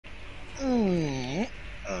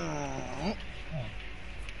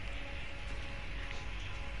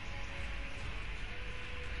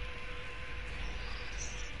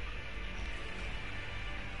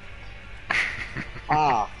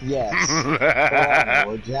Yes. Go on,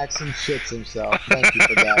 Lord. Jackson shits himself. Thank you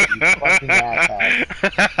for that, you fucking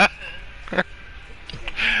asshat.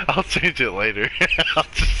 I'll change it later. I'll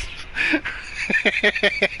just.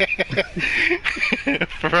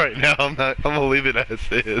 For right now, I'm gonna leave it as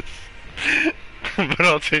is. But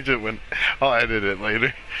I'll change it when I'll edit it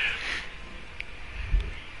later.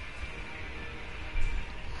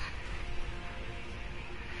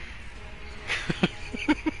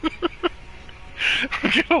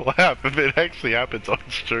 I'm gonna laugh if it actually happens on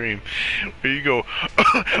stream. Where you go,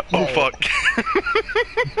 oh fuck.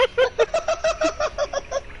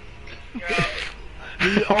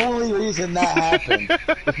 The only reason that happened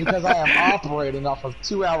is because I am operating off of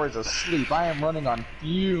 2 hours of sleep. I am running on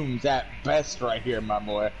fumes at best right here, my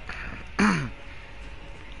boy. It's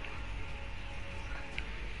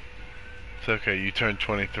okay, you turned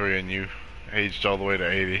 23 and you aged all the way to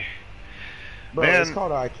 80. Bro, Man. it's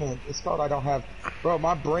called it's called I don't have, bro,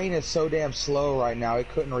 my brain is so damn slow right now, it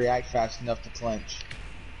couldn't react fast enough to clench.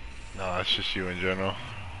 No, that's just you in general.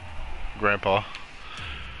 Grandpa.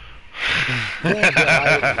 Then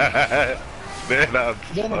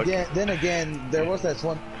again, there was this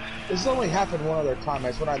one, this has only happened one other time,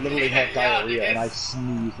 that's when I literally had diarrhea and I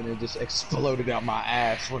sneezed and it just exploded out my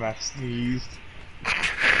ass when I sneezed.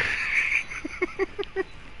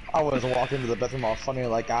 I was walking to the bathroom all funny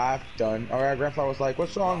like I've done. Alright, Grandpa was like,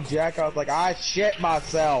 what's wrong, Jack? I was like, I shit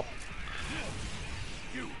myself.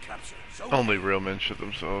 Only real men shit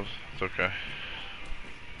themselves. It's okay.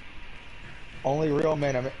 Only real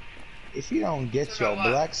men. I mean, if you don't get your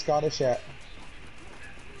black Scottish at.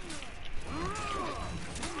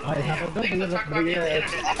 I have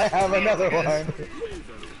another one.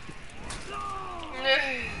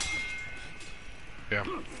 Yeah.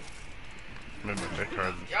 Maybe my dick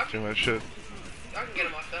hard doing that shit. Y'all can get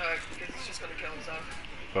him off the hook, because he's just gonna kill himself.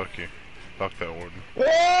 Fuck you. Fuck that warden.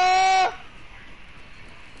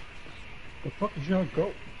 The fuck is your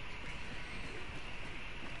goat?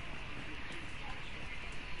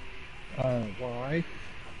 Why?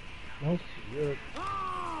 No shit.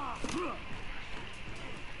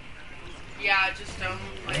 Yeah, just don't,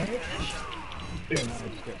 like, finish him. And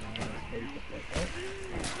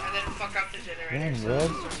then fuck up the generator. Dang,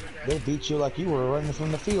 Red. They beat you like you were running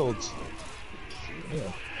from the fields.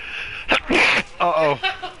 Yeah. Uh-oh.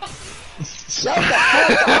 Shut the fuck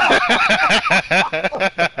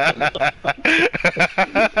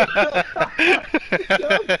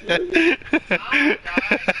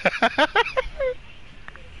up!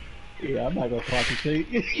 Yeah, I'm not gonna concentrate.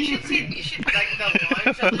 You should like the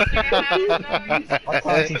launch of the thing. My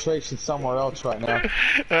concentration's somewhere else right now.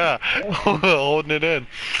 Yeah, holding it in.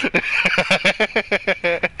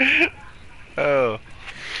 Oh.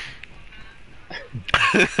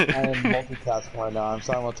 I am multitasking right now. I'm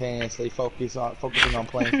simultaneously focusing on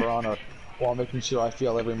playing For Honor while making sure I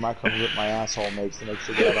feel every micro rip my asshole makes to make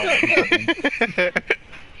sure that I don't do something.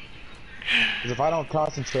 Because if I don't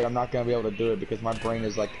concentrate, I'm not going to be able to do it because my brain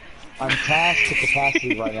is like, I'm tasked to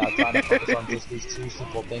capacity right now trying to focus on just these two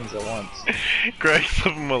simple things at once. Greg,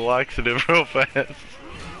 someone with laxative real fast.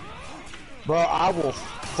 Bro, I will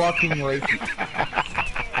fucking rape you.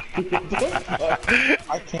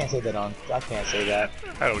 I can't say that on. I can't say that.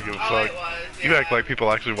 I don't give a Oh, fuck. it was, yeah. You act like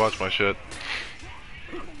people actually watch my shit.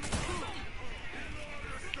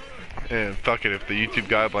 And fuck it, if the YouTube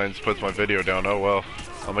guidelines puts my video down, oh well.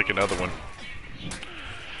 I'll make another one.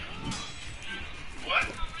 What?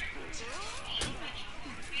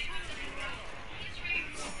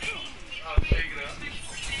 Oh, take it up.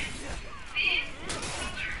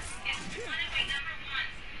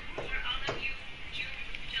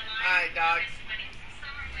 Alright, dog.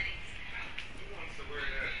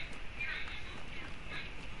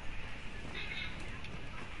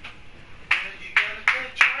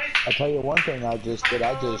 I'll tell you one thing I just did.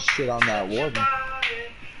 I just shit on that warden.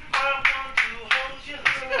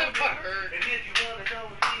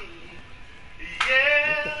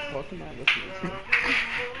 What the fuck am I listening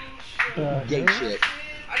to? Gay shit.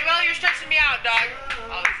 Well, you're stressing me out, dog.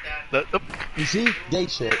 Oh, it's dead. You see? Gay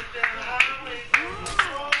shit.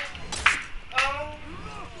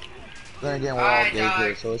 Then again, we're all gay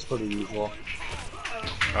here, so it's pretty usual.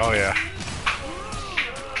 Oh yeah.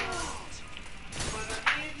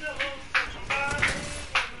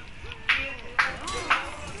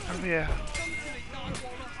 Oh yeah.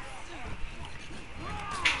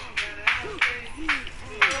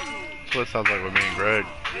 That's what it sounds like with me and Greg.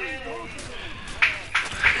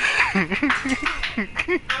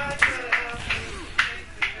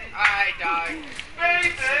 Alright, dog.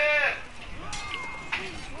 Baby!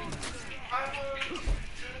 I want to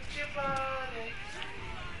touch your body,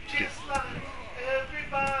 just like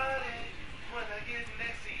everybody.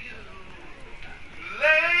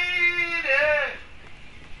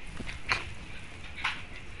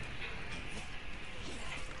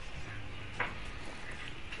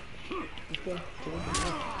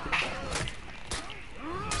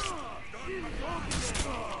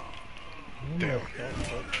 Damn.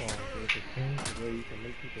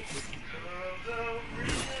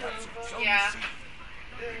 Yeah.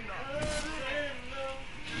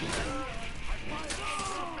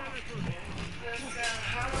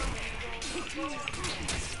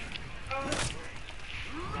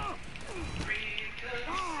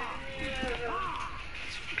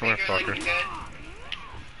 Come here, Finger fucker. looking good.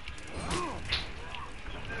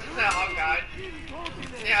 Oh god.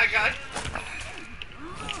 Yeah, god.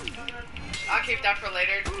 I'll keep that for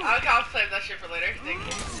later. I'll save that shit for later. Thank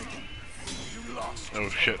you. Oh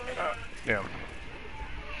shit. Damn.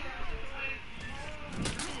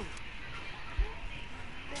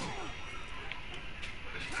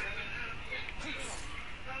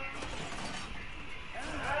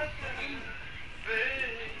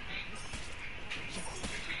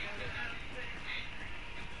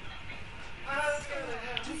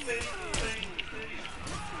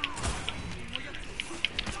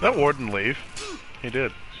 That warden leave? He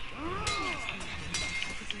did.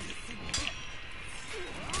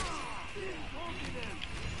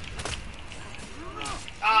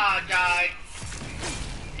 Ah, died.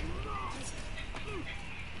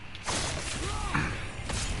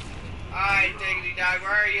 Alright, diggity dog,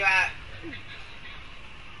 where are you at?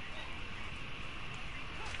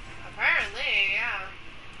 Apparently, yeah.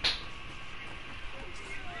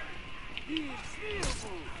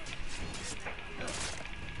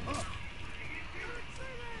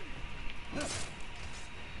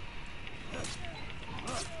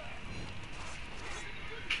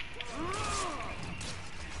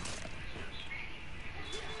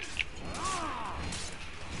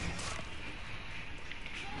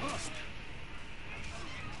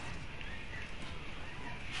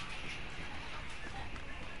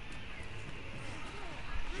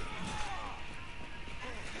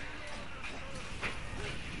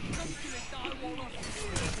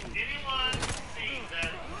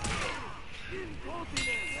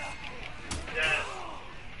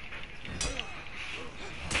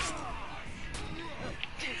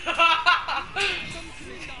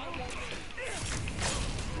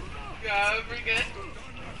 Yeah, pretty good.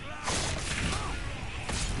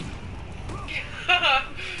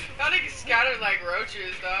 Y'all niggas scattered like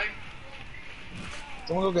roaches, dog.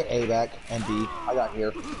 Someone go get A back and B. I got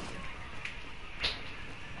here.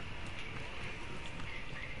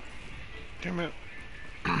 Damn it.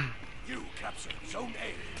 You captured Zone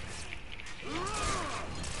A.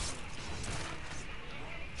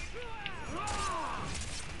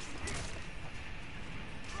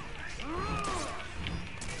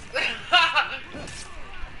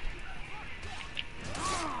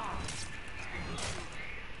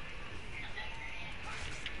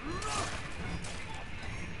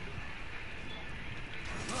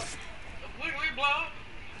 Would we blow?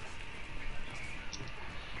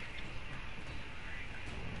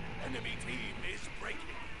 Enemy team is breaking.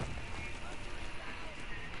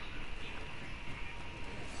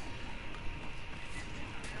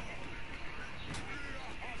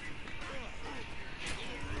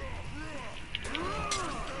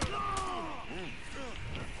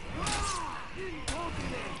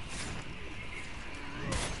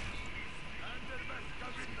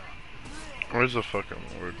 Where's the fucking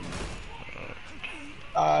warden?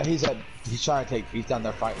 He's trying to take, he's down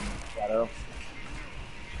there fighting Shadow.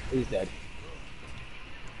 He's dead.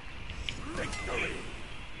 Victory.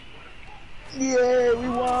 Yeah, we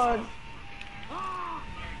won!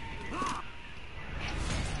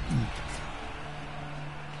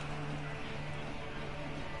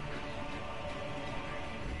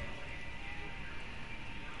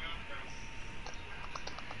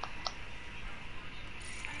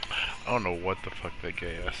 I don't know what the fuck that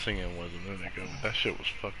gay ass singing was a minute ago, but that shit was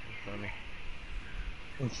fucking funny.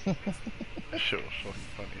 That shit was fucking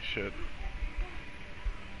funny as shit.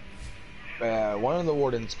 One of the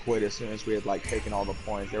wardens quit as soon as we had like taken all the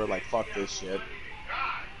points. They were like, fuck this shit.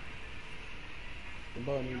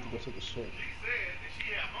 Somebody needs to go take a shit.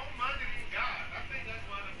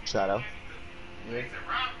 Shadow. Yeah.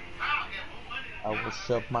 I will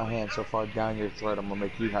shove my hand so far down your throat, I'm gonna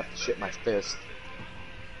make you have to shit my fist.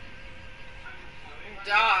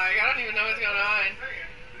 Dog, I don't even know what's going on.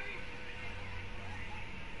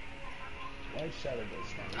 Why is Shadow go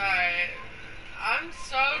stand? Alright. I'm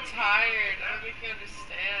so tired. I don't think you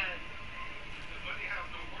understand.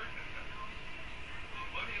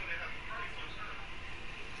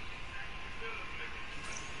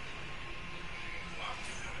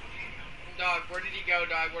 Dog, where did he go,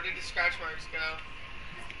 dog? Where did the scratch marks go?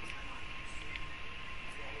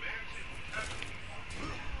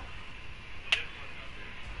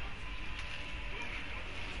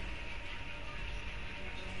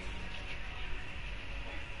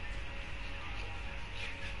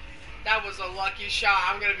 That was a lucky shot,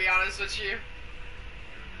 I'm gonna be honest with you.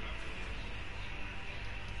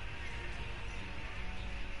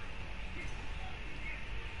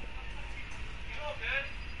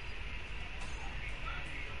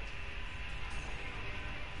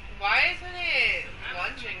 Why isn't it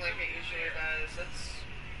lunging like it usually does? That's...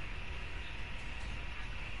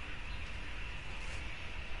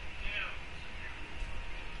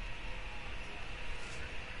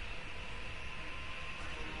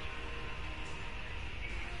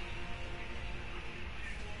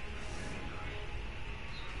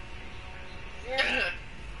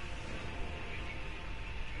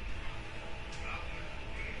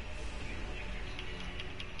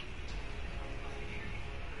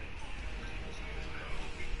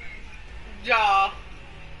 Y'all.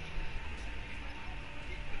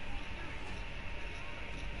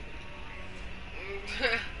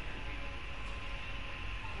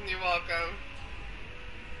 You're welcome.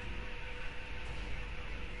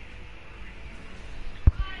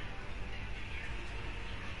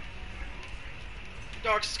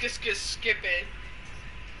 Dark skipping.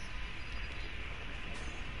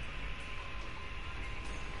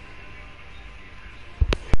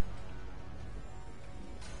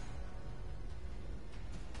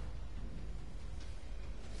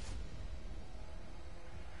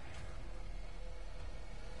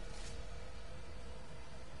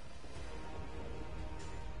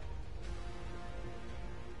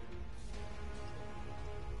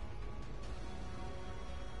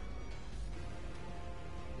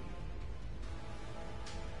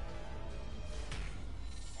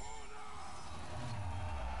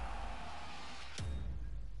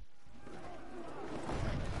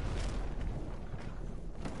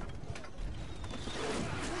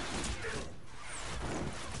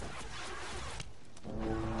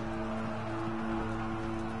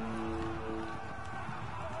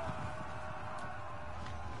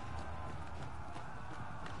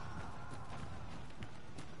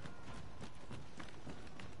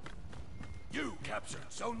 You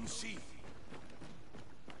captured Zone C.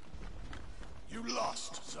 You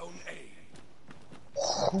lost Zone A.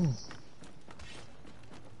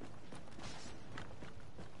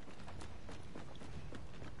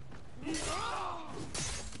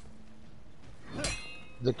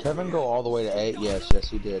 Did Kevin go all the way to 8? Yes,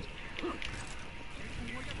 he did.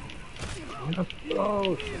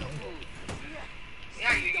 Oh,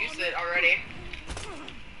 Yeah, you used it already.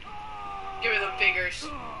 Give me the fingers.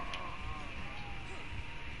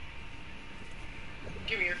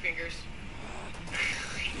 Give me your fingers.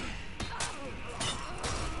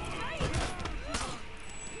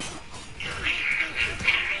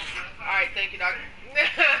 Alright, thank you, Doc.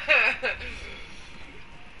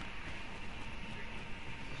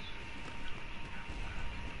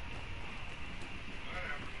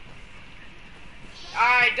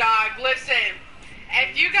 Alright, dog, listen.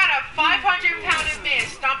 If you got a 500-pound man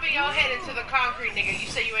stomping your head into the concrete, nigga, you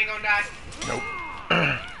say you ain't gonna die? Nope.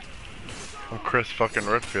 I'm Chris fucking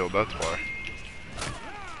Redfield, that's why.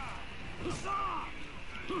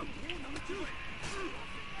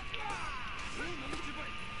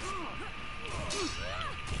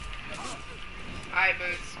 Alright,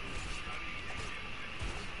 Boots.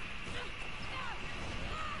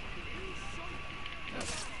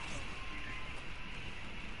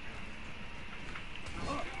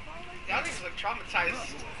 Y'all niggas look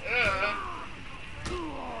traumatized. Ugh.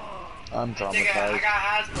 I'm Nigga, I traumatized.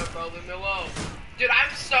 got asthma, bro. Leave me alone. Dude,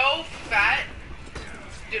 I'm so fat.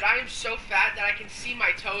 Dude, I am so fat that I can see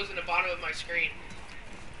my toes in the bottom of my screen.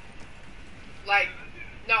 Like,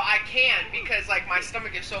 no, I can because, like, my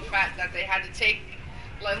stomach is so fat that they had to take...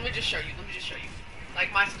 Let me just show you. Let me just show you.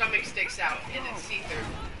 Like, my stomach sticks out and it's see-through.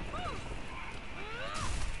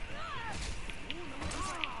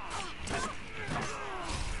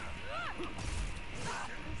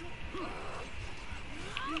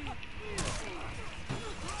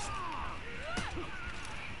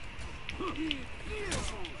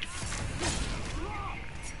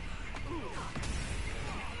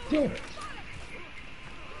 damn it.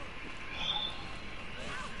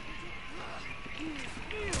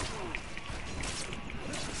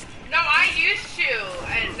 No, I used to,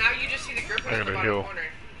 and now you just see the grip I in the gotta bottom heal. corner.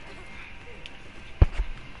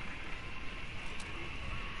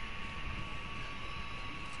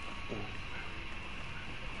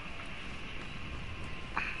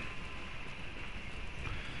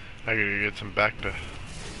 I gotta get some back to.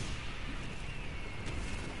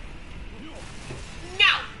 No!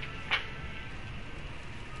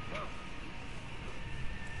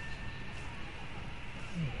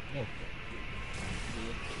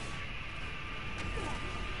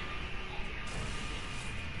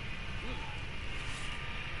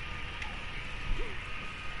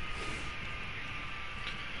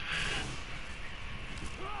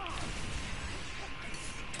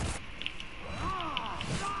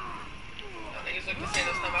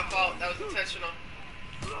 intentional.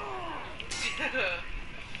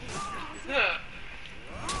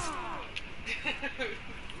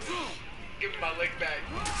 Give me my leg back.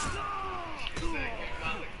 She said, give me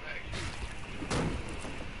my leg back.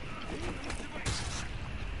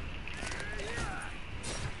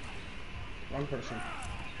 Wrong person.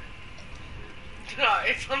 No,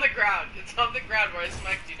 it's on the ground. It's on the ground where I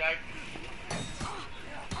smacked you, dog.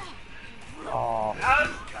 Oh.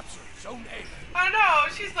 Capture Zone A. I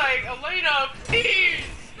know. She's like, Elena, please.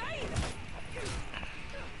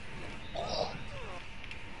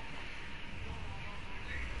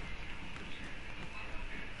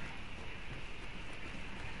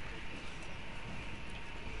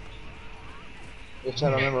 Just try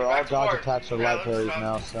to remember, go all back to dodge work. attacks are Yeah, light let's parries go.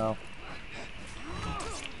 now, so.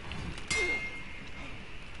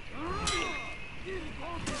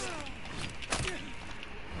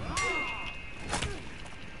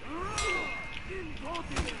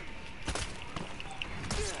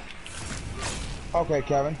 Okay,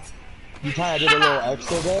 Kevin. You kind of did a little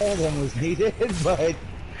extra there than was needed, but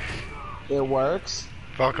it works.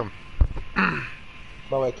 Fuck him. By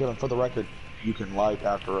the way, Kevin, for the record, you can like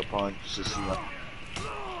after a punch, just you know.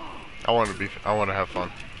 I want to have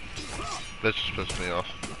fun. That just pissed me off.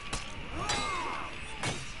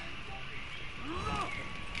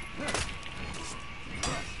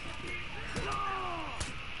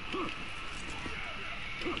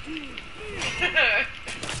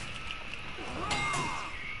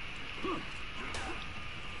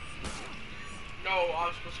 No,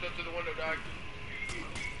 I'm supposed to go through the window, dog.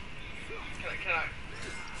 Can I?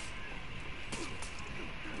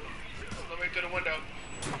 Let me go to the window.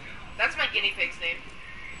 That's my guinea pig's name.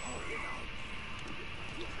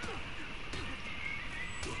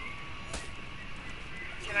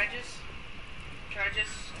 Can I just...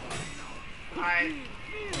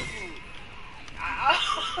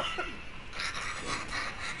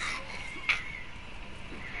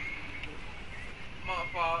 My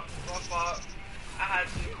fault. I had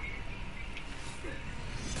to.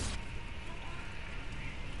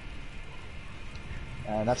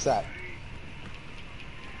 And that's that.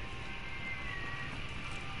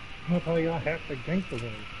 I thought y'all have to drink the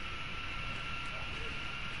win.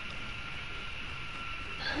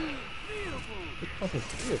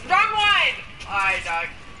 Wrong one! Alright,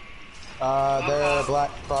 dog. Their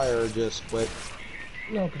Black Friar just quit.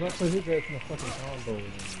 No, because I played his ass in a fucking combo.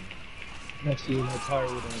 And next year, my tired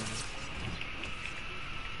and.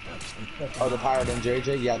 Oh, the Pirate and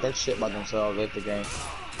JJ? Yeah, they're shit by themselves at the game.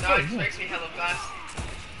 No, it just makes me hella fast.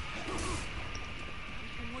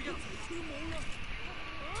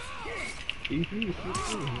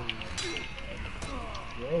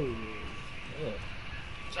 Whoa. Yeah.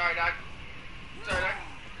 Sorry, dog.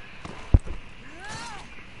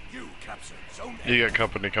 You captured Zone A. You got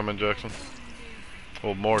company coming, Jackson.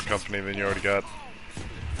 Well, more company than you already got.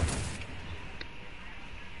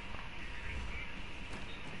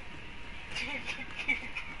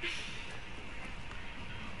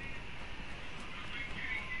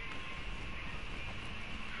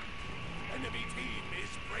 Enemy team is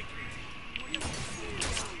breaking.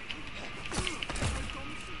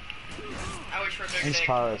 I wish for a big This dick.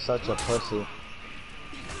 Pirate is such a pussy.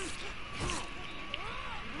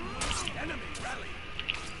 Enemy rally.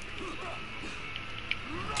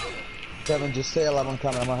 Kevin, just say 11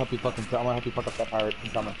 coming. I'm gonna help you fuck up that pirate. I'm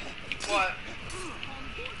coming. What?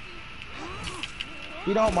 If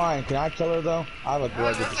you don't mind, can I kill her though? I have a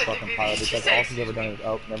grudge with this listen, fucking if pirate she because says all she's ever done is,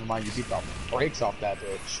 oh, never mind, you beat the brakes off that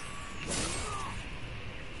bitch.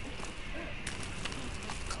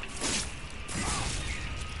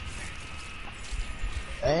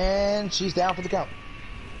 And she's down for the count.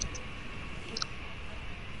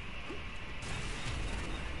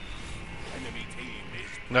 Enemy team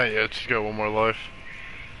is Not yet. She's got one more life.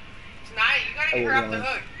 Tonight, you gotta get her off the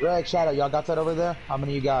hook. Greg, Shadow, y'all got that over there? How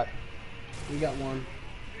many you got? We got one.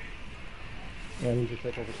 Yeah, he just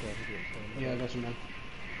take over stuff. Yeah, I got you, man.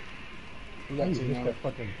 We I got used two just now. that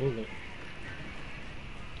fucking bullet.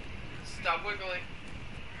 Stop wiggling.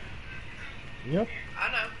 Yep.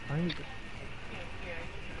 I know. I ain't.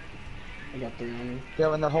 I got three on me.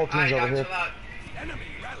 Kevin, their whole Alright, team's over dog, here. chill out. enemy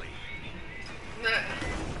rally.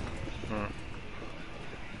 Hmm.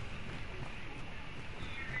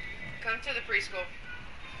 Come to the preschool.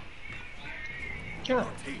 Sure.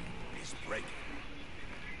 Team is breaking.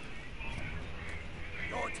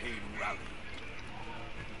 Your team rally.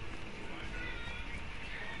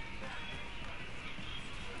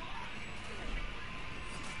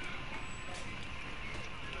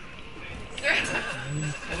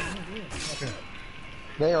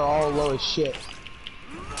 They are all low as shit.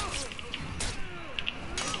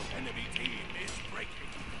 Enemy team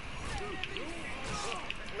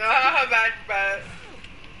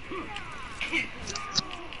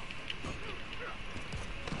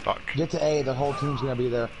Fuck. Get to A, the whole team's gonna be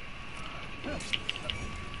there.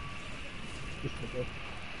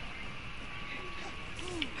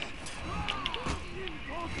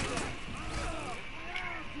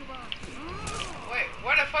 Wait,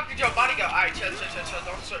 where the fuck did your body go? Alright, chill.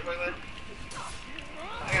 Don't start wiggling.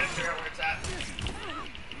 I gotta figure out where it's at.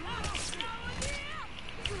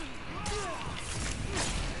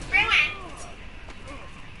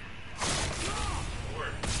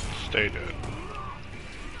 Stay dead.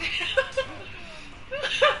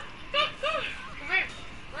 Come here.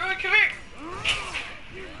 Ruin, come here.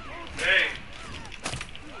 Hey,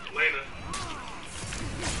 Lena.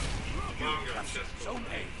 Mom got shit. Zone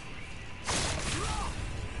A.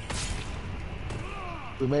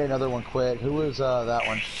 We made another one quit. Who was that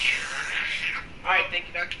one? Alright, thank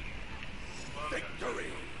you, Doug. Victory.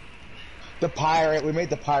 The pirate. We made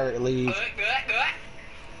the pirate leave. Good.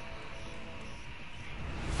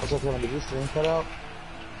 What's up, Kevin? Did this stream cut out?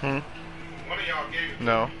 One of y'all gave it.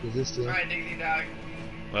 No. Is this stream? Alright, thank you, Doug.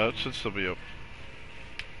 No, it should still be up.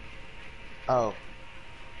 Oh.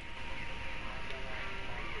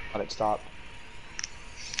 But it stopped.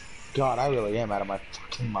 God, I really am out of my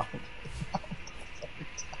fucking mind.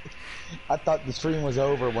 I thought the stream was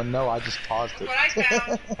over when no, I just paused it. What I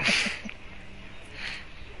found.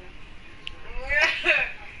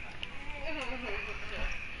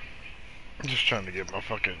 I'm just trying to get my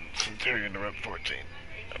fucking Centurion to rep 14. It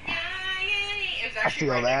was I actually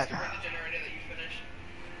feel right that. next to where the generator that you finished.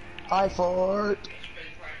 Hi, Fort. It's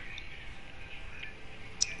pretty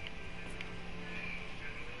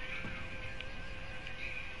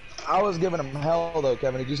far. I was giving him hell though,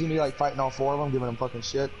 Kevin. Did you see me like fighting all four of them, giving them fucking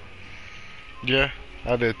shit? Yeah,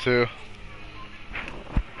 I did too.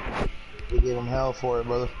 We gave him hell for it,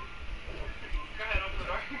 brother. Go ahead, open the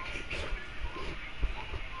door.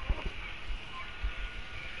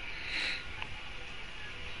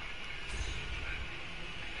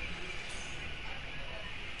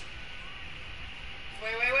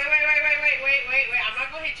 Wait. I'm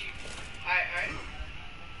not gonna hit you. Alright.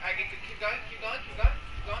 Alright, keep going.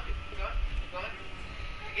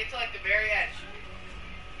 Get to like the very edge.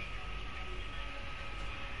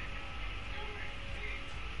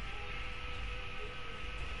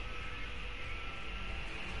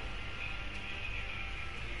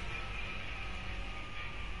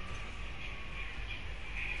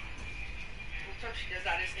 Sometimes she does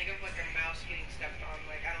that. I just think of like a mouse getting stepped on.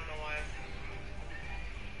 Like, I don't know why.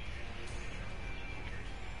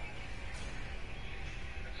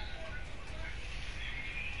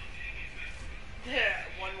 Yeah,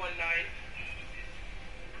 119.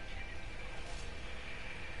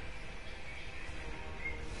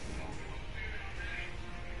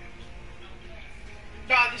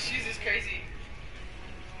 God, this shoes is crazy.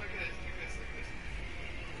 Look at this.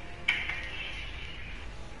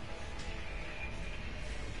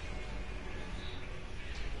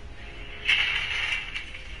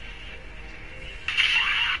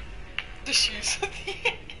 The shoes at the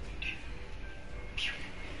end.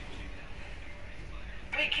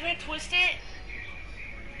 Wait, can I twist it?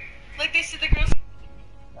 Like they said the girls.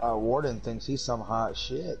 Warden thinks he's some hot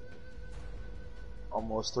shit.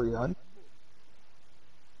 Almost 300.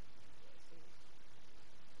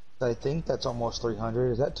 I think that's almost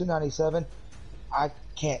 300. Is that 297? I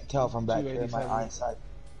can't tell from back there in my eyesight.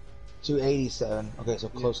 287. Okay, so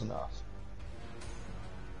close enough.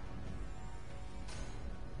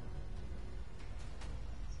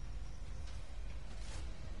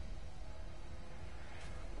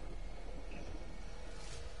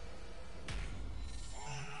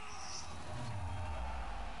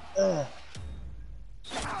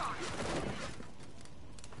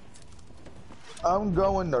 I'm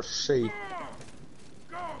going to see.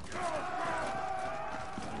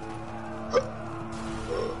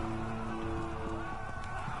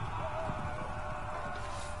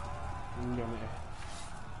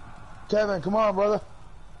 Kevin, come on, brother.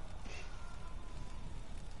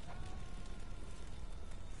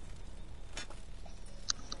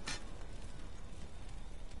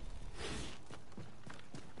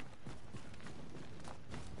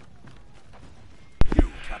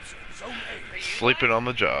 You captured Zone A. Sleeping on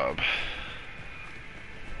the job.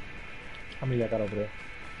 How many I got over there?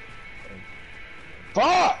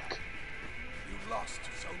 Fuck! You lost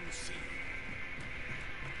Zone C.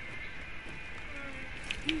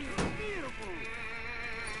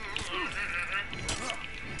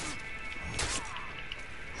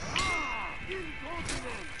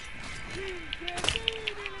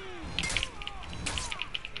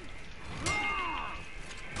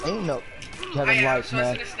 Ain't no Kevin I Lights, so I was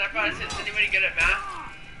man. gonna snap out and said, is anybody good at math?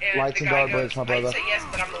 And Lights the and guy dark goes, breaks, my I'd brother. say yes,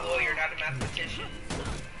 but I'm a lawyer, not a mathematician.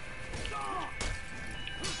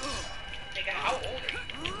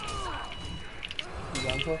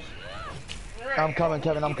 push. I'm coming,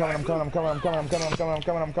 Kevin. I'm coming. I'm coming. I'm coming. I'm coming. I'm coming. I'm coming. I'm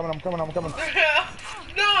coming. I'm coming. I'm coming. I'm coming.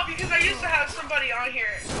 No, because I used to have somebody on here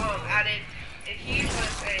added, and he was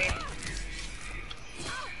a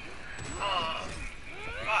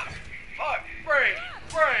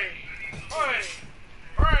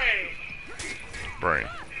Brain.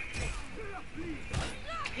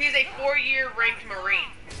 He's a 4-year ranked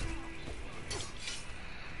Marine.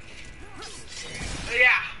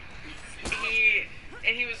 Yeah.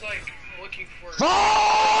 He was like looking for.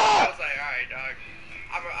 I was like, alright, dog.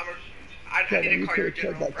 I need to call your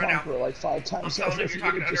general right now. Like 5 I'm times. telling you, if you're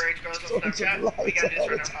talking to underage girls on Snapchat, we gotta do this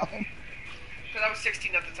right now. Because I was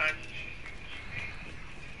 16 at the time.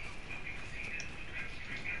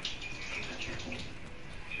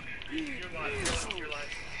 You're lying.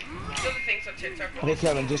 Those are things on TikTok. Okay,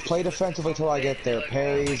 Kevin, just play defensively till I get there.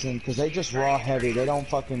 Parries, and because they just raw heavy, they don't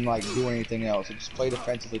fucking like do anything else. So just play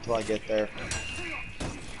defensively till I get there.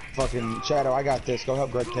 Fucking Shadow, I got this. Go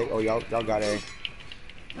help Greg take. Oh, y'all got A.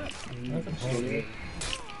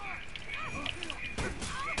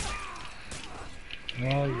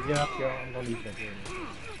 No, yeah, I'm gonna leave that here.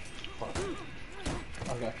 Fuck.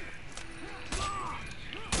 Okay.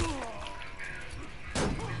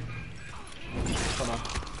 Hold on.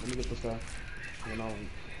 Let me get this guy. And then I'll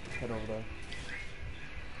head over there.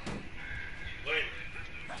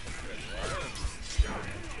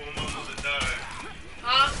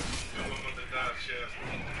 Huh?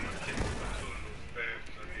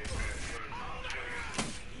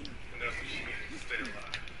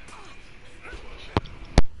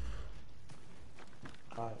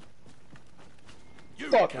 Alright. You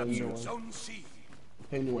Fuck. captured Zone C.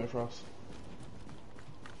 Pave the way for us.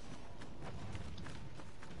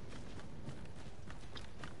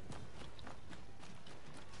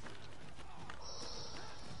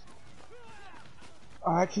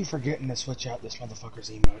 Oh, I keep forgetting to switch out this motherfucker's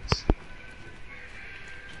emotes.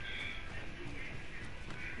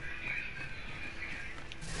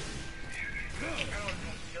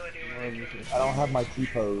 I don't have my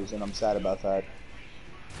T-pose, and I'm sad about that.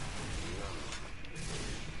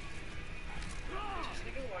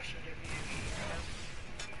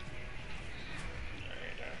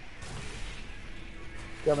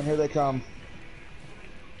 Kevin, here they come.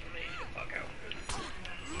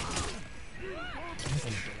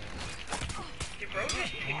 Did bro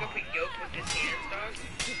just pick up a yoke with his hands, dog?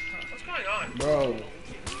 What's going on? Bro.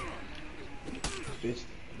 Bitch.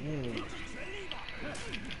 Mm.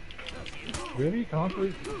 Really?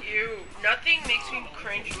 Concrete? Nothing makes me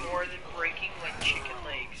cringe more than breaking like chicken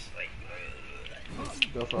legs. Like,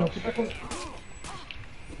 Go for No, us. get back on.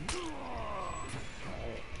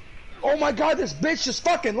 Oh my god, this bitch just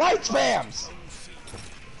fucking light spams!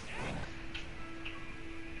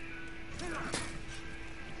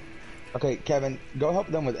 Okay, Kevin, go help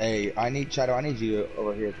them with A. Shadow, I need you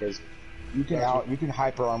over here, because you can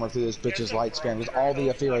hyper armor through this bitch's light spam, because all the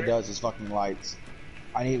Athera does is fucking lights.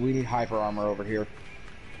 We need hyper armor over here.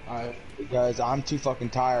 Alright. Because I'm too fucking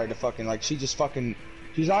tired to fucking, like, she's not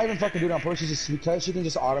even fucking doing it on purpose, she's just, because she can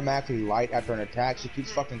just automatically light after an attack, she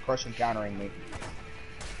keeps fucking crushing countering me.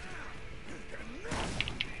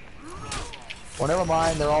 Well, never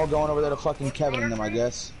mind, they're all going over there to fucking Kevin and them, I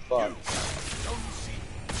guess. Fuck.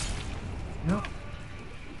 No.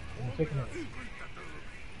 I'm taking it.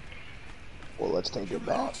 Well, let's take it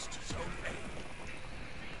back.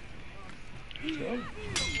 Come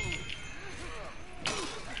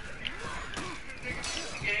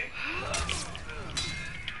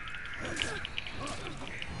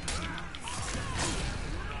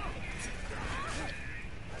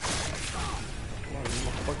on, you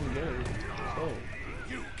fucking game. Let's go.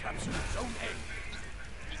 You captured Zone A.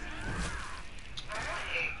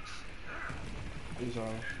 These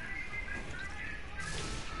are.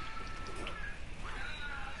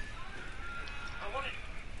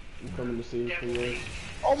 I'm coming to see you for yours.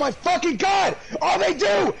 Oh my fucking god! All they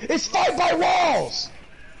do is fight by walls!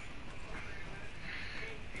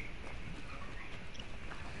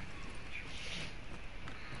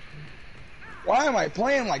 Why am I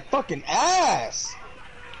playing like fucking ass?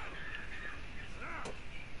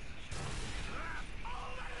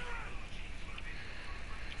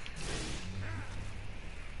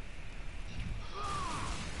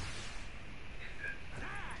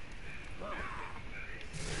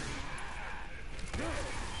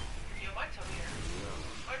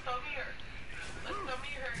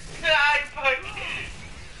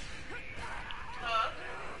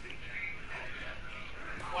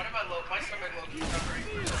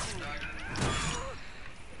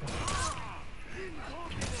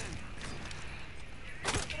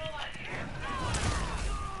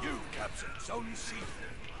 Zone C.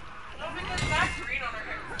 No, because that's green on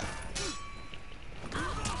her hair.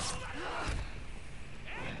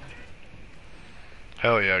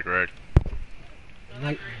 Hell yeah, Greg.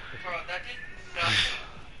 Night. Bro, that did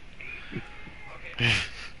nothing. Okay.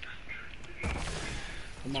 Come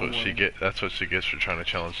That's on, what she Warren. get. That's what she gets for trying to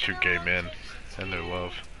challenge two gay men and their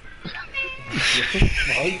love.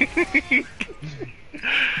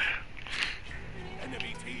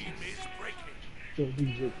 Enemy team is breaking. Don't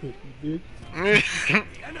lose your pussy, bitch. The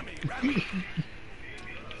enemy rally.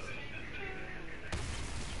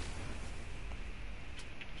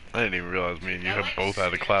 I didn't even realize me and you have both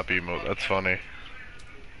had a clap emote. That's funny.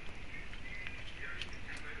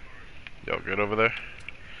 Y'all good over there?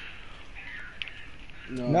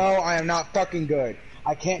 No, I am not fucking good.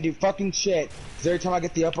 I can't do fucking shit. 'Cause every time I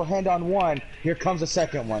get the upper hand on one, here comes a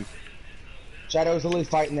second one. Shadow's literally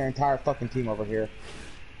fighting their entire fucking team over here.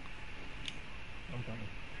 I'm coming.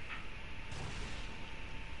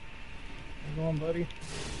 Hang on, buddy.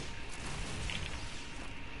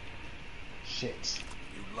 Shit.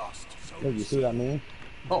 You lost Yo, Zone you C. see what I mean?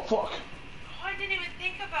 Oh fuck! Oh, I didn't even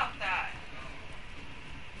think about that.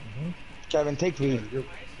 Kevin, take me. Why is my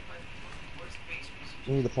worst base piece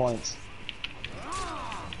Give me the points.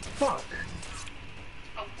 Fuck!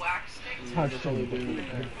 a wax stick? How That's all they do.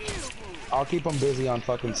 I'll keep them busy on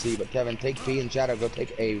fucking C, but Kevin, take B and Shadow, go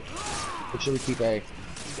take A. Make sure we keep A.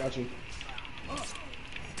 Got you.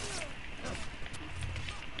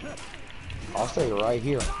 I'll stay right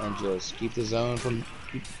here and just keep the zone from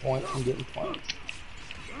keep the point from getting points.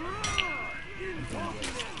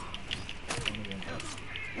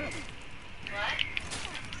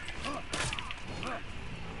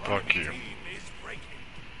 Fuck you. Team is breaking.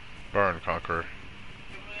 Burn, Conqueror.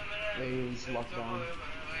 A is locked on.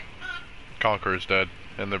 Conqueror's dead,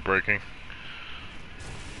 and they're breaking.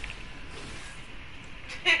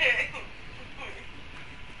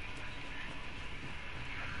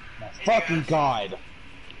 My fucking god.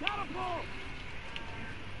 Yeah, no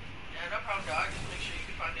problem, dog. Just make sure you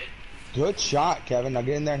can find it. Good shot, Kevin. Now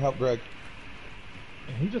get in there and help Greg.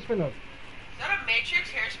 He just finna. Is that a Matrix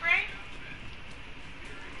hairspray?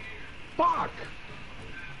 Fuck!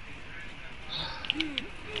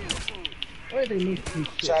 Why they need to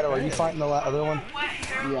shit Shadow, are you bad? fighting the other one? What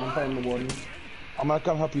hair? Yeah, I'm fighting the warden. I'm gonna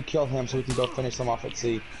come help you kill him so we can go finish them off at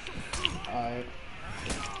C. Alright.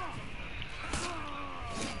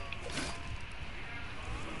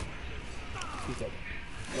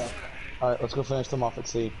 Yeah. Alright, let's go finish them off at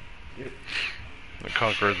C. The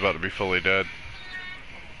Conqueror's about to be fully dead.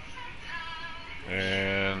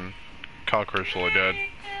 And Conqueror's fully dead.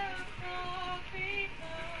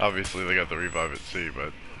 Obviously they got the revive at C,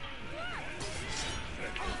 but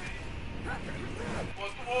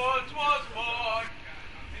What was mine?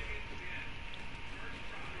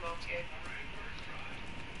 Well, it's good.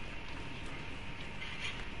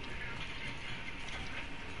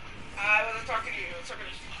 I wasn't talking to you. I was talking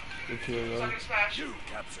to, The two of them. talking to Smash. You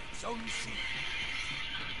captured Zone C.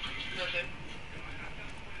 Nothing.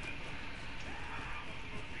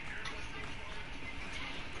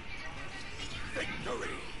 Victory.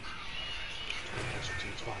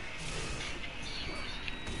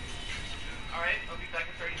 Alright, I'll be back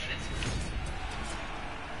in 30 minutes.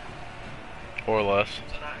 or less. So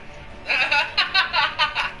not.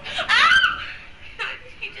 Ah!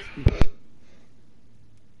 He just.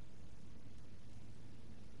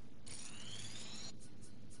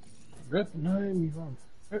 Rip name you from.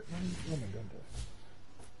 Rip name you from.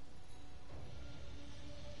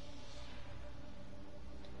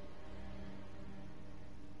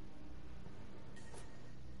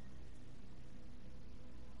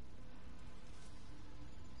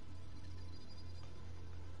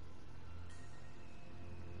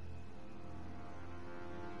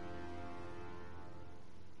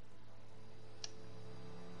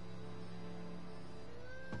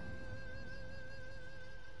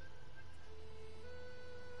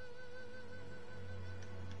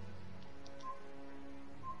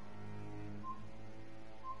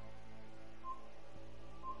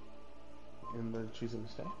 And they're choosing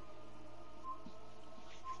to stay.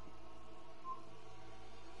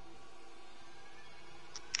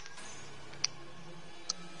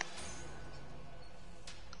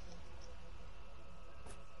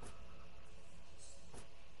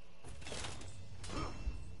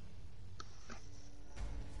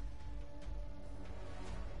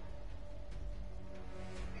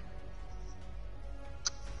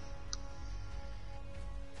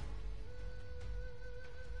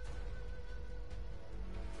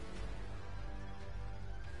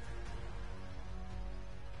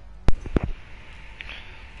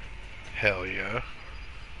 Hell yeah.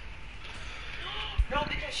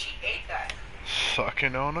 because she ate that.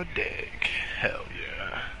 Sucking on a dick. Hell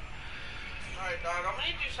yeah. Alright, dog, I'm gonna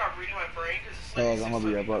need you to stop reading my brain because it's Fellas, like I'm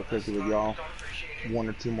gonna be above 50 with y'all. One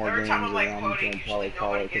or two more Every games, time I'm, and like, I'm quoting, gonna probably usually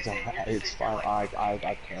call it nobody because gets it, you're just it's sitting there fine. like,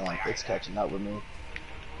 I can't. It's catching up with me.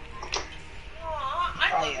 Aw,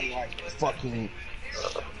 I I think am you like should do it. fucking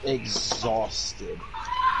exhausted.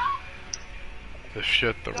 The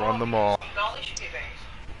shit that run them all. Nolly should be bangs.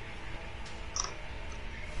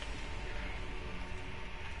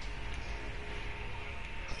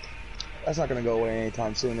 That's not gonna go away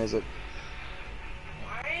anytime soon, is it?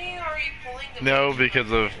 Why are you pulling the No,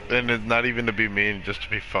 because of, and it's not even to be mean, just to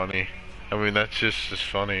be funny. I mean, that's just as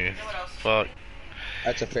funny. You know what else is Fuck. funny?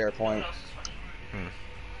 That's a fair You know point. what else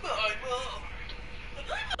is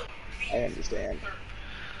funny? I understand.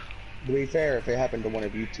 To be fair, if it happened to one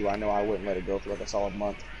of you two, I know I wouldn't let it go for like a solid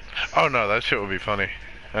month. Oh no, that shit would be funny.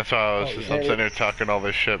 That's why I was Oh, just, yeah. I'm sitting here talking all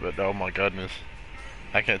this shit, but oh my goodness.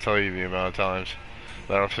 I can't tell you the amount of times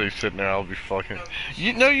that I'll be sitting there, I'll be fucking...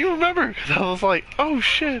 You know, you remember, 'cause I was like, oh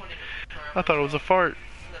shit. I thought it was a fart.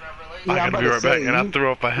 Yeah, I I'm gotta be about right to back, say, and I you-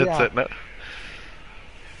 threw up my headset. No.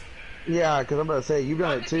 Yeah, because I'm about to say, you've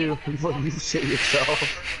done it too before you shit yourself.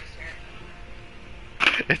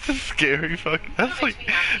 It's a scary fucking... That's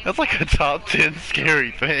like a top 10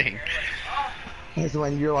 scary thing. It's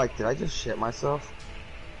when you're like, did I just shit myself?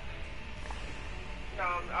 No,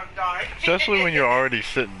 I'm dying. Especially when you're already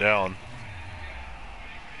sitting down.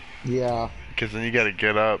 Yeah. Because then you gotta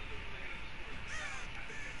get up.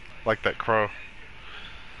 Like that crow.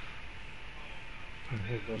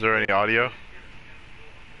 Is there any audio?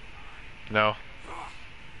 No?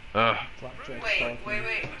 Ugh. Flapjack Wait, Falcon. wait,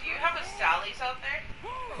 wait. Do you have a Sally's out there?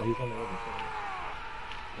 Oh, he's on the other side.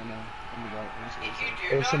 I know. I'm the right. I'm just If you gonna do,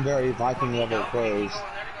 There's some Doug, very Viking let me level know. If crows. you go in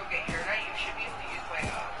there to go get your night, you should be able to use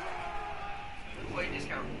my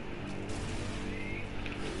discount.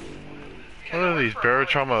 What are these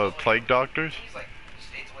barotrauma plague doctors? He's like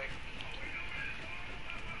states away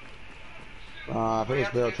from me.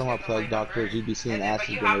 If it was barotrauma plague doctors, you'd be seeing And then- but acid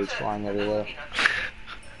you have grenades to- flying that everywhere. doesn't mean nothing.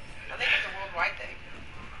 I think it's a worldwide thing.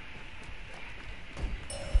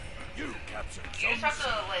 You captured You just Zone have C. to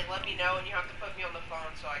like let me know, and you have to put me on the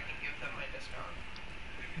phone so I can give them my discount.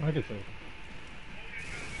 I can take it.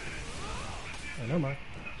 Oh, never mind.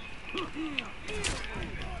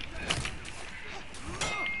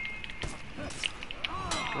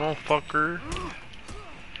 Oh, fucker.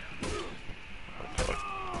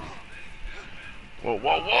 Whoa,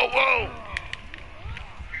 whoa, whoa, whoa!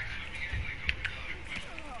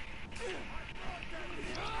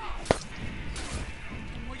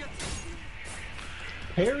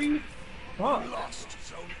 Harry? Fuck. Lost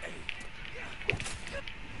Zone A.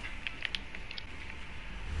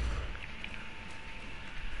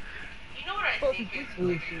 You know what I think is the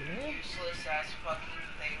useless ass fucking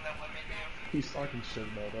thing that women do? He's talking shit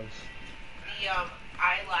about us. The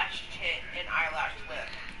eyelash tint and eyelash lip.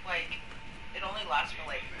 Like, it only lasts for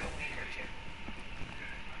like a week or two.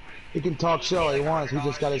 He can talk shit all he wants. He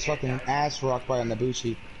just got his fucking ass rocked by a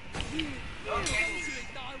Nabushi. Okay.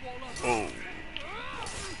 Oh.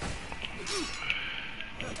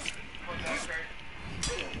 What that hurt.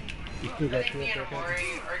 You still I got think two me up and there, Amori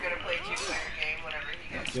are gonna play a two-player game whenever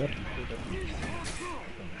he gets. Yep.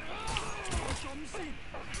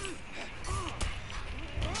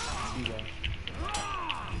 You guys.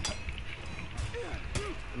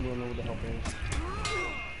 I'm going over the help is.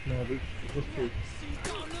 No, this two.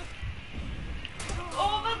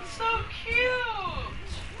 Oh, that's so cute!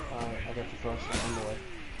 I got you first. I'm on the way.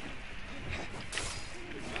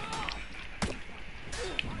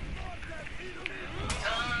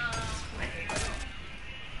 I hate it.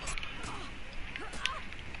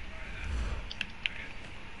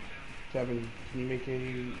 Kevin, can you make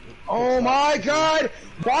any... Oh my god!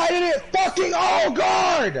 Why did it fucking all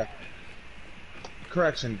guard?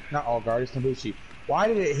 Correction, not all guard, it's Nabushi. Why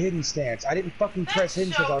did it hidden stance? I didn't fucking press That's hidden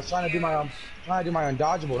because so I was trying to do my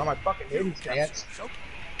undodgeable, not my fucking hidden Captured stance. Zone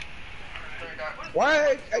Third dot.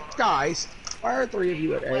 What is Why, guys? Why are three of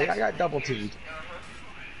you at A? I got double teamed.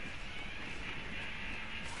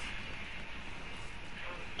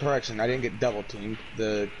 Correction, I didn't get double teamed.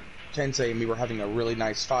 The Tensei and me were having a really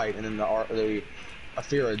nice fight, and then the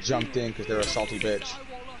Afira jumped in because they're a salty bitch.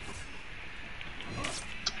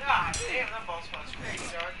 God damn, that ball spot's crazy,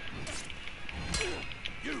 dog.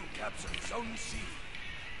 You captured Zone C.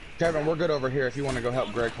 Kevin, we're good over here if you want to go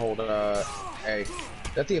help Greg hold A.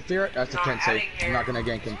 That's the Afira? That's the Not Tensei. adding I'm not gonna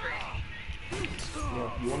hair gank him. is crazy.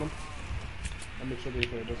 Yeah, you want him? I'll make sure that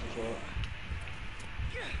he doesn't show up.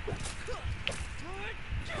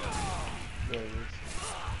 There he is.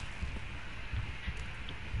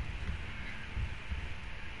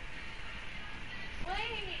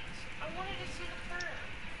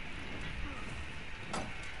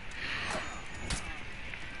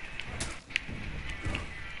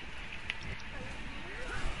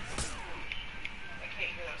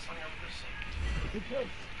 Good job.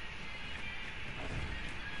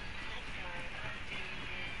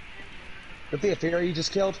 But the Fury you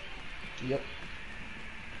just killed? Yep.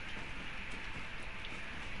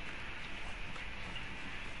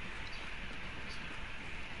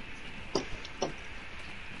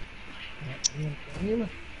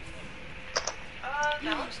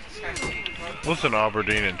 That looks disgusting. Listen,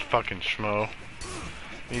 Aberdeen and fucking Schmo.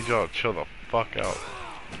 Need y'all to chill the fuck out.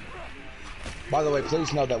 By the way,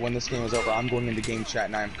 please know that when this game is over, I'm going into game chat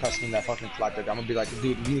and I am cussing that fucking flat dude. I'm gonna be like,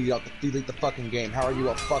 dude, you need to delete the fucking game. How are you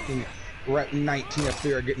a fucking rep 19 of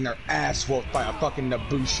fear getting their ass whooped by a fucking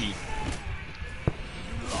Nabushi?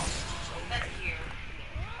 Thank you.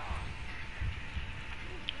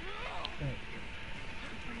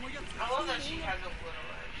 I love that she has a little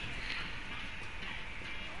edge.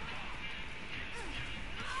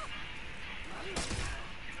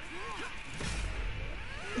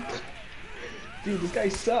 Dude, this guy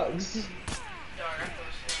sucks. Dog, I feel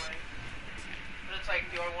the same way. But it's like,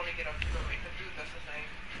 do I want to get up to go make the food? That's the thing.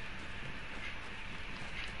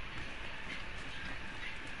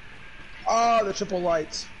 Oh, the triple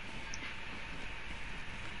lights.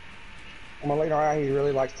 My later eye, he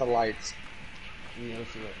really likes the lights. Yeah,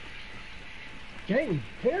 let's do it. Game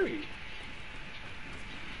Perry.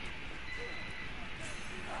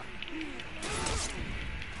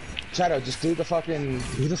 Shadow, just do the fucking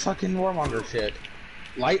warmonger shit.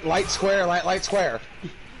 Light square, light square.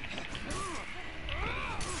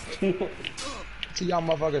 See y'all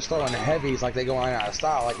motherfuckers throwing heavies like they going out of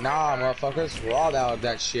style. Like, nah, motherfuckers, we're all out of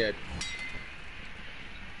that shit.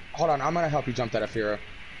 Hold on, I'm gonna help you jump that Afira.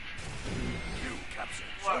 You captured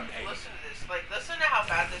Look, Zone A. listen to this. Like, listen to how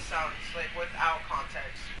bad this sounds, like, without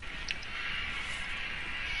context.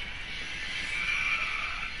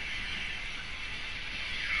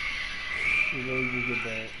 You really do get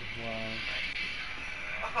that. Wow.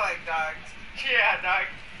 Oh my god. Yeah, dog.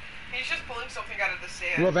 He's just pulling something out of the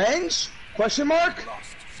sand. Revenge? Question mark?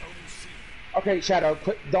 Lost Zone C. Okay, Shadow,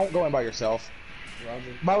 quit, don't go in by yourself.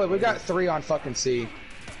 Roger. By the way, we got 3 on fucking C.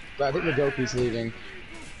 But I think the Goku's leaving.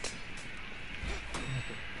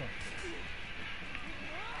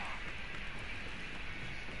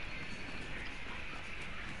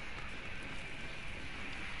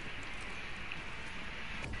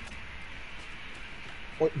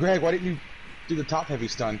 Wait, Greg, why didn't you do the top heavy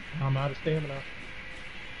stun? I'm out of stamina.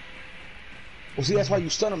 Well, see, that's why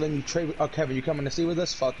you stun him, then you trade with... Oh, Kevin, you coming to C with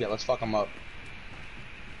us? Fuck yeah, let's fuck him up.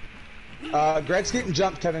 Greg's getting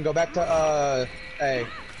jumped, Kevin. Go back to, A.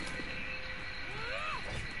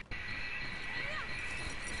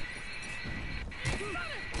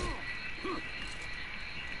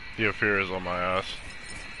 The Afira is on my ass.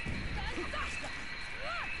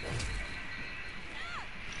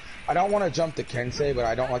 I don't want to jump to Kensei, but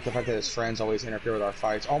I don't like the fact that his friends always interfere with our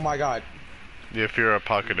fights. Oh my god. The Afira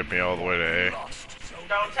pocketed me all the way to A. Lost Zone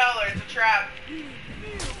Don't tell her, it's a trap.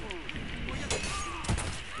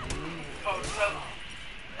 Oh, so...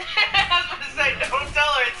 I was about to say, don't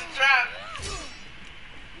tell her, it's a trap.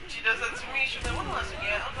 She does that to me, she'll be like, one lesson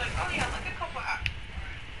yet? I was like, oh yeah, like a couple hours.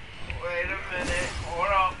 Wait a minute,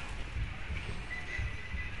 hold on.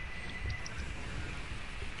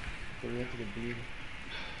 So we have to get B.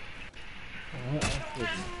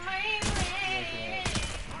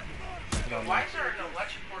 Yo, why is there an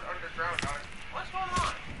electric cord underground, dog? What's going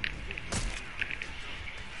on?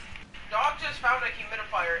 Dog just found a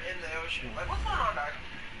humidifier in the ocean. Like, what's going on, dog?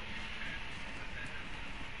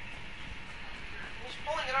 Who's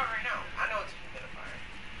pulling it out right now? I know it's a humidifier.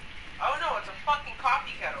 Oh no, it's a fucking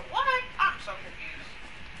coffee kettle. What? I'm so confused.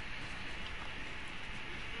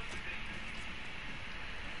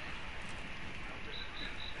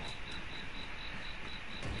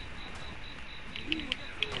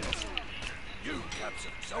 You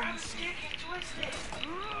captured Zone I'm C. sticking twisted.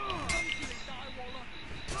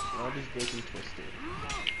 Roger's breaking twisted.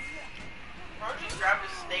 Bro just grabbed a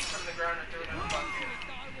snake from the ground and threw it in a bucket.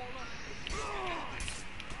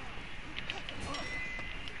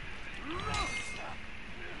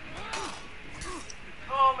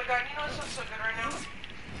 Oh my god, you know what sounds so good right now?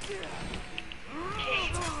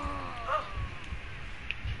 Kane. Oh.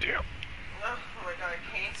 Damn. Oh my god,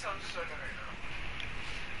 Kane sounds so good right now.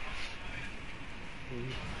 No,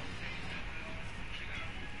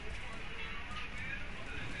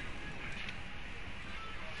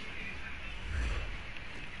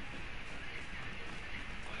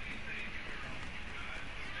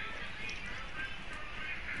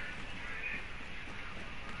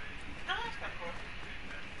 that's kinda cool.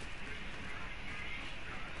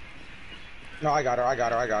 No, I got her.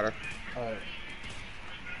 Alright.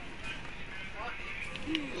 What?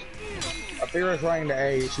 Afira's running to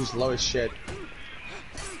A. She's low as shit.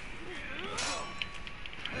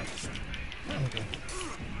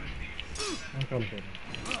 come to him.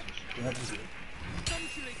 You have to do it.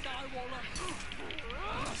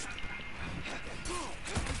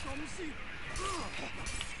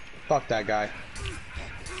 Fuck that guy.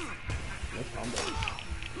 Nice combo.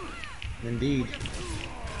 Indeed.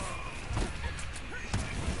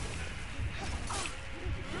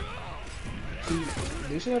 See,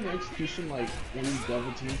 they should have an execution like when you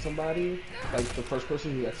double team somebody, like the first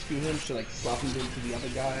person who execute him should like slap him into the other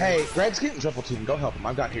guy. Hey, Greg's getting triple team. Go help him.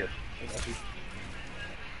 I've got here. Like, actually,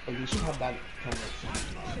 like we should have that kind of.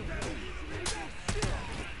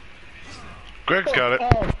 Greg's got it.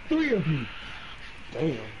 Oh, 3 of you!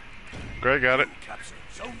 Damn. Greg got it. Capture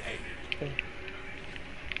Zone A.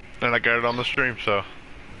 And I got it on the stream, so.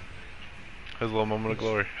 His little moment of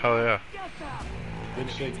glory. Hell yeah. Good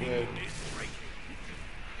shit, Greg.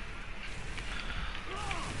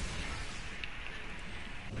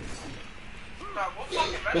 Bro, what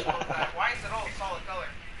fucking vegetable is that? Why is it all a solid color?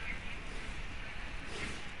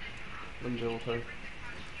 Let me deal with her.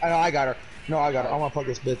 I know, I got her. No, I got her. I'm gonna fuck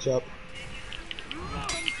this bitch up.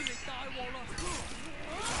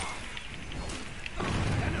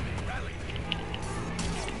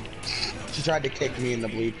 She tried to kick me and the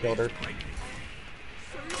bleed killed her.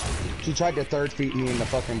 She tried to third feet me and the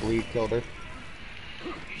fucking bleed killed her.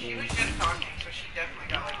 She was just talking, so she definitely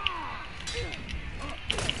got like...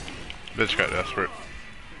 Bitch got desperate.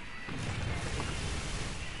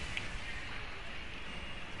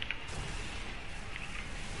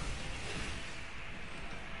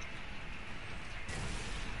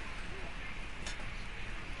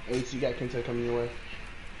 Ace, you got Kente coming your way.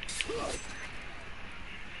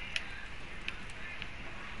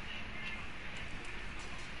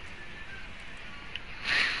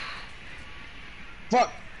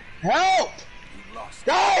 Fuck! Help! You lost.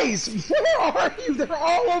 Guys! Where are you? They're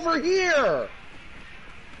all over here!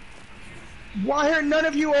 Why are none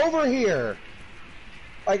of you over here?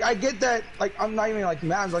 Like, I get that, like, I'm not even, like,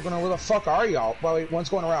 mad. Like, where the fuck are y'all? Well, wait, one's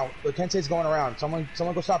going around. The Kente's going around. Someone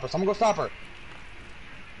go stop her. Someone go stop her.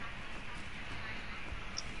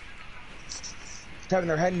 Kevin,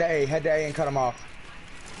 they're heading to A. Head to A and cut them off.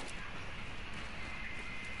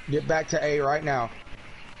 Get back to A right now.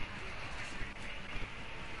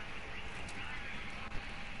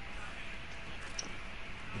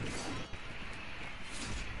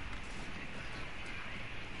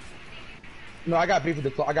 No, I got beef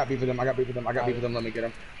with the. I got beef with them. I got beef with them. I got beef with them. Let me get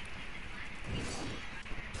them.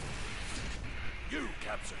 You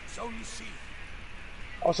captured Zone C.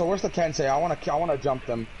 Also, where's the Kensei? I wanna jump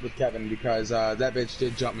them with Kevin because that bitch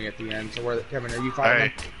did jump me at the end. So Kevin, are you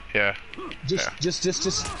fighting Hey, him? yeah.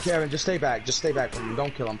 Just Kevin, just stay back. Just stay back from him.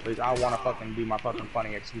 Don't kill him, please. I wanna fucking do my fucking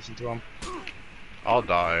funny execution to him. I'll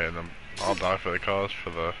die and I'll die for the cause,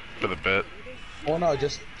 for the bit. Well, no,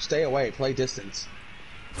 just stay away. Play distance.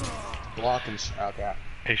 Block and okay.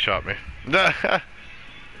 He shot me.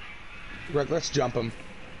 Greg, let's jump him.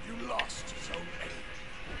 You lost Zone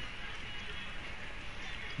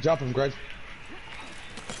A. Jump him, Greg.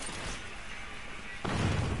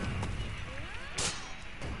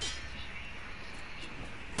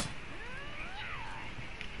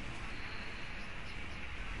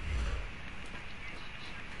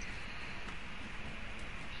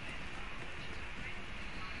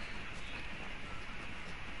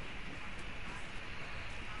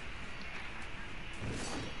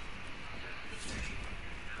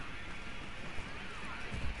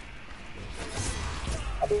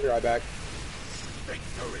 I'll be right back.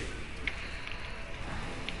 Victory.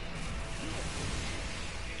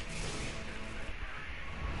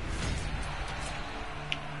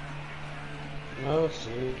 Oh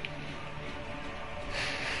shit.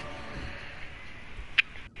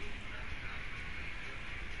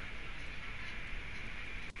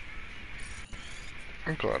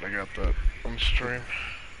 I'm glad I got that on stream.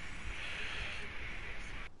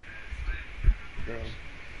 Damn.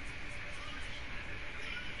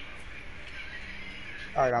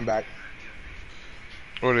 Alright, I'm back.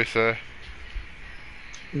 What did he say?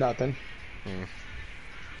 Nothing.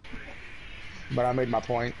 But I made my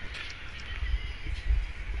point.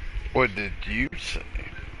 What did you say?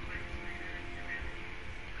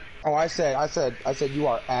 Oh, I said you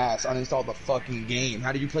are ass. Uninstall the fucking game.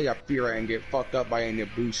 How do you play a Fira and get fucked up by a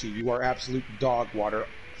Nibushi? You are absolute dog water.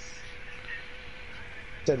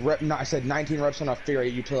 I said 19 reps on a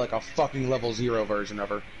Fira. You play like a fucking level 0 version of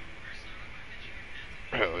her.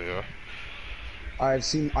 Hell yeah. I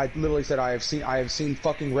literally said I have seen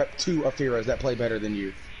fucking rep 2 Afiras that play better than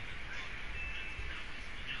you.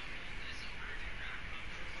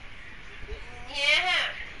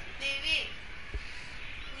 Yeah, baby.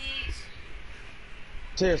 Please.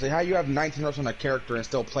 Seriously, how you have 19 reps on a character and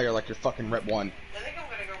still play her like you're fucking rep 1? I think I'm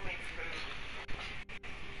gonna go make food.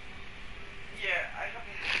 Yeah, I haven't.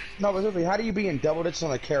 No, but seriously, how do you be in double digits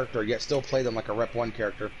on a character yet still play them like a rep 1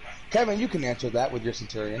 character? Kevin, you can answer that with your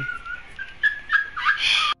Centurion.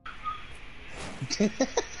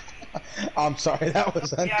 I'm sorry, that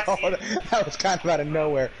was uncalled. That was kind of out of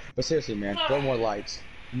nowhere. But seriously, man, throw more lights.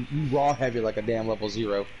 You raw heavy like a damn level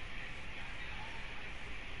 0.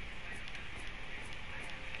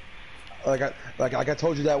 Like I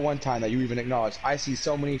told you that one time that you even acknowledged. I see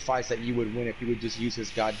so many fights that you would win if you would just use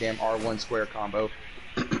his goddamn R1 square combo.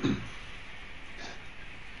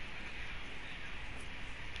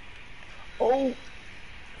 Oh!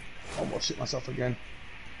 Almost shit myself again.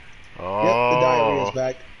 Oh. Yep, the diarrhea's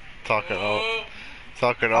back. Talking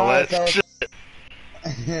all that fellas. shit.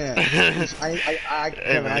 Kevin,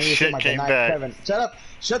 I need to say my came goodnight. back. Kevin, shut up!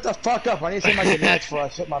 Shut the fuck up! I need to say my goodnights before I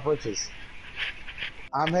shit my britches.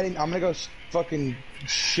 I'm gonna go fucking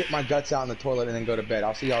shit my guts out in the toilet and then go to bed.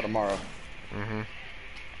 I'll see y'all tomorrow. Mm-hmm.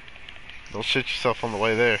 Don't shit yourself on the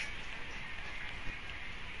way there.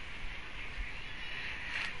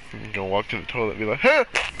 You're gonna walk to the toilet and be like, hey!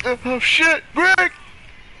 Oh shit! Greg!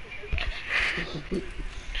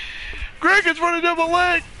 Greg is running down my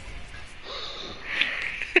leg!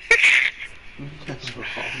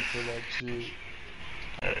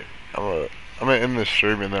 Alright, I'm gonna end this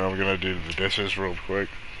stream and then I'm gonna do the dishes real quick.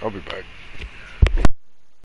 I'll be back.